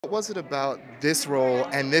What was it about this role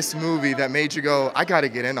and this movie that made you go, I got to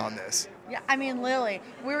get in on this? Yeah, I mean, Lily,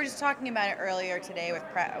 we were just talking about it earlier today with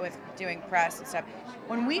with doing press and stuff.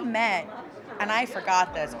 When we met, and I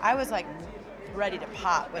forgot this, I was like ready to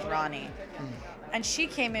pop with Ronnie, and she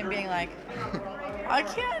came in being like, I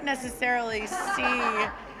can't necessarily see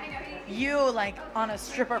you like on a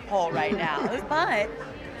stripper pole right now, but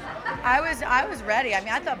I was ready. I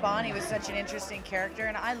mean, I thought Bonnie was such an interesting character,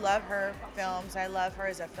 and I love her films. I love her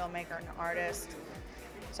as a filmmaker and artist.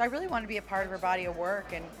 So I really wanted to be a part of her body of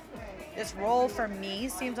work, and this role for me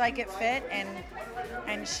seemed like it fit,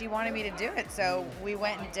 and she wanted me to do it, so we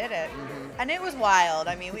went and did it, and it was wild.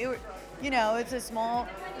 I mean, we were, it's a small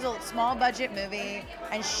budget movie,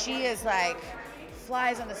 and she is like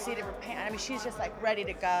flies on the seat of her pants. I mean, she's just like ready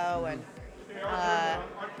to go, and I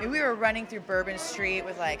mean, we were running through Bourbon Street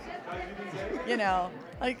with like in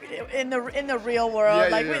the real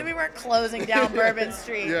world, we weren't closing down Bourbon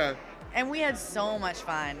Street. Yeah. And we had so much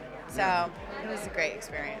fun. So it was a great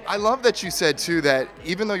experience. I love that you said, too, that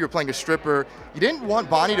even though you're playing a stripper, you didn't want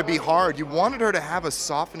Bonnie to be hard. You wanted her to have a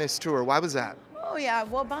softness to her. Why was that? Oh, yeah.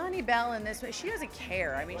 Well, Bonnie Bell in this, she doesn't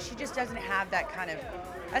care. I mean, she just doesn't have that kind of,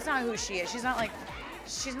 that's not who she is. She's not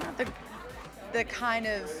the kind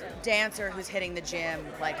of dancer who's hitting the gym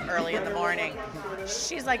like early in the morning.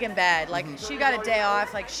 She's like in bed. Like she got a day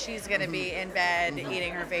off. Like she's going to be in bed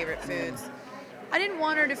eating her favorite foods. I didn't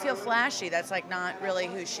want her to feel flashy. That's like not really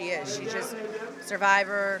who she is. She's just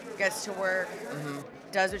survivor, gets to work,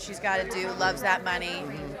 does what she's got to do, loves that money,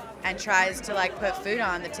 and tries to like put food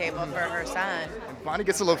on the table for her son. And Bonnie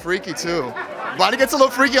gets a little freaky too. Bonnie gets a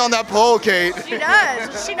little freaky on that pole, Kate. She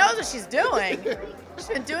does. She knows what she's doing. She's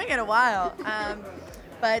been doing it a while. Yeah,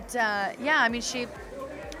 I mean,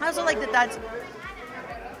 I also like that that's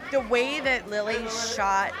the way that Lily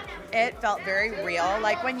shot it felt very real.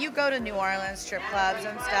 Like when you go to New Orleans strip clubs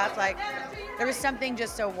and stuff, like there was something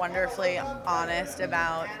just so wonderfully honest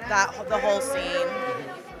about the whole scene.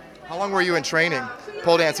 How long were you in training,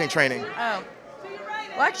 pole dancing training? Oh,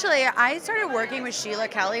 well, actually, I started working with Sheila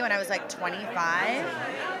Kelly when I was like 25,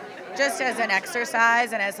 just as an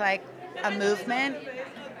exercise and as like a movement.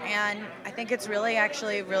 And I think it's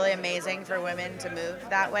actually really amazing for women to move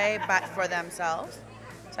that way, but for themselves.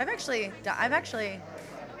 So I've actually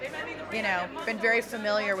been very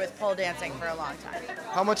familiar with pole dancing for a long time.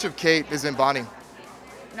 How much of Kate is in Bonnie?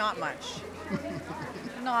 Not much.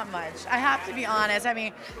 Not much. I have to be honest. I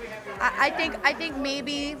mean, I think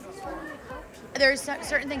maybe there's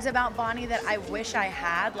certain things about Bonnie that I wish I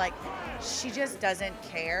had. Like, she just doesn't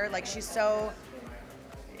care. Like,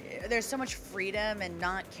 there's so much freedom and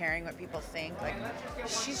not caring what people think. Like,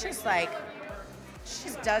 she's just like, she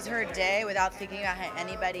just does her day without thinking about how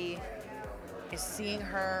anybody is seeing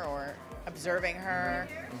her or observing her.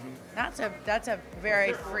 That's a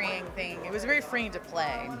very freeing thing. It was very freeing to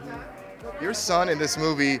play. Your son in this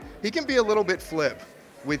movie, he can be a little bit flip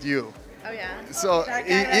with you. Oh yeah. So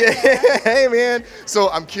hey man.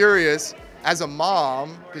 So I'm curious, as a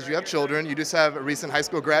mom, because you have children, you just have a recent high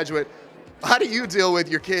school graduate. How do you deal with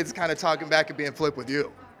your kids kind of talking back and being flip with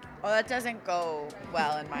you? Well, that doesn't go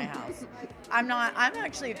well in my house. I'm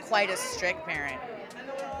actually quite a strict parent.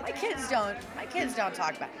 My kids don't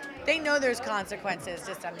talk about it. They know there's consequences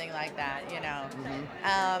to something like that,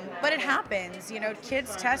 But it happens,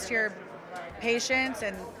 kids test your patience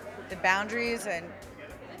and the boundaries, and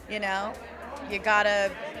you gotta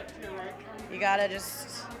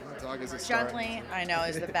just Dog is a star. gently. I know,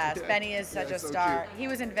 is the best. Benny is such a so star. cute. He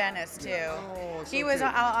was in Venice too. Oh, so he was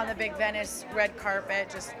cute. out on the big Venice red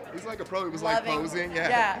carpet, just He's like a pro. He was loving, like posing.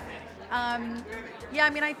 Yeah. Yeah. I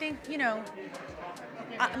mean, I think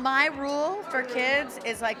my rule for kids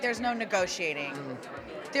is like there's no negotiating.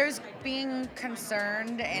 There's being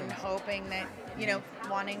concerned and hoping that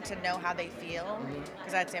wanting to know how they feel,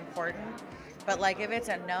 because that's important. But like if it's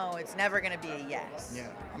a no, it's never gonna be a yes. Yeah,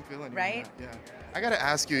 I'm feeling right. Yeah. I gotta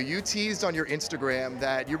ask you. You teased on your Instagram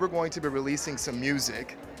that you were going to be releasing some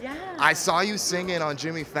music. Yeah. I saw you singing on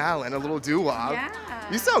Jimmy Fallon, a little doo-wop.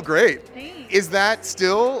 Yeah. You sound great. Thanks. Is that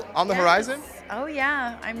still on the horizon? Oh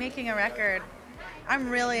yeah, I'm making a record. I'm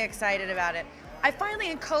really excited about it. I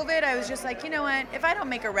finally, in COVID, I was just like, you know what? If I don't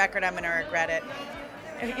make a record, I'm gonna regret it.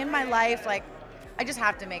 In my life, like, I just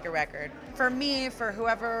have to make a record. For me, for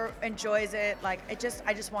whoever enjoys it, like, I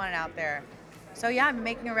just want it out there. So yeah, I'm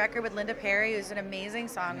making a record with Linda Perry, who's an amazing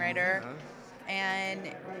songwriter,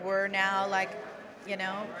 and we're now like,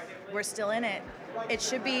 we're still in it. It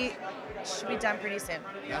should be done pretty soon.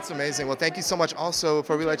 That's amazing. Well, thank you so much. Also,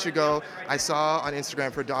 before we let you go, I saw on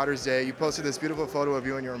Instagram for Daughter's Day, you posted this beautiful photo of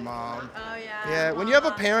you and your mom. Oh yeah. Yeah, when you have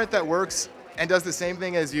a parent that works and does the same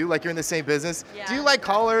thing as you, like you're in the same business. Yeah. Do you like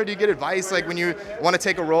call her? Do you get advice like when you want to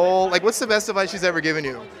take a role? Like what's the best advice she's ever given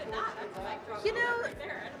you? You know,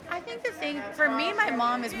 I think the thing for me, my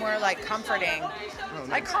mom is more like comforting. Oh,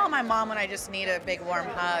 nice. I call my mom when I just need a big warm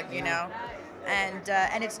hug, you know,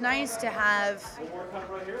 and it's nice to have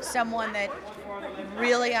someone that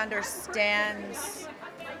really understands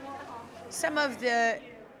some of the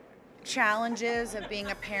challenges of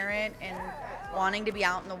being a parent and wanting to be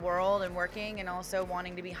out in the world and working and also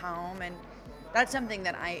wanting to be home, and that's something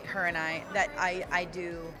that I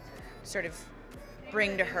do sort of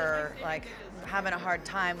bring to her, like having a hard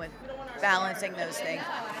time with balancing those things.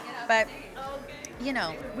 But you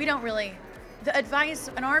know, we don't really, the advice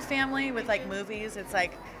in our family with like movies, it's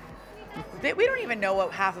like we don't even know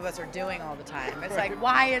what half of us are doing all the time. It's like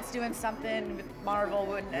Wyatt's doing something with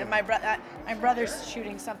Marvel, and my brother's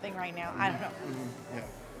shooting something right now. I don't know. Yeah.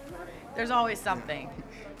 There's always something.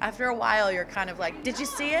 After a while, you're kind of like, did you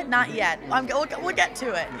see it? Not yet. We'll get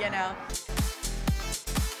to it, you know.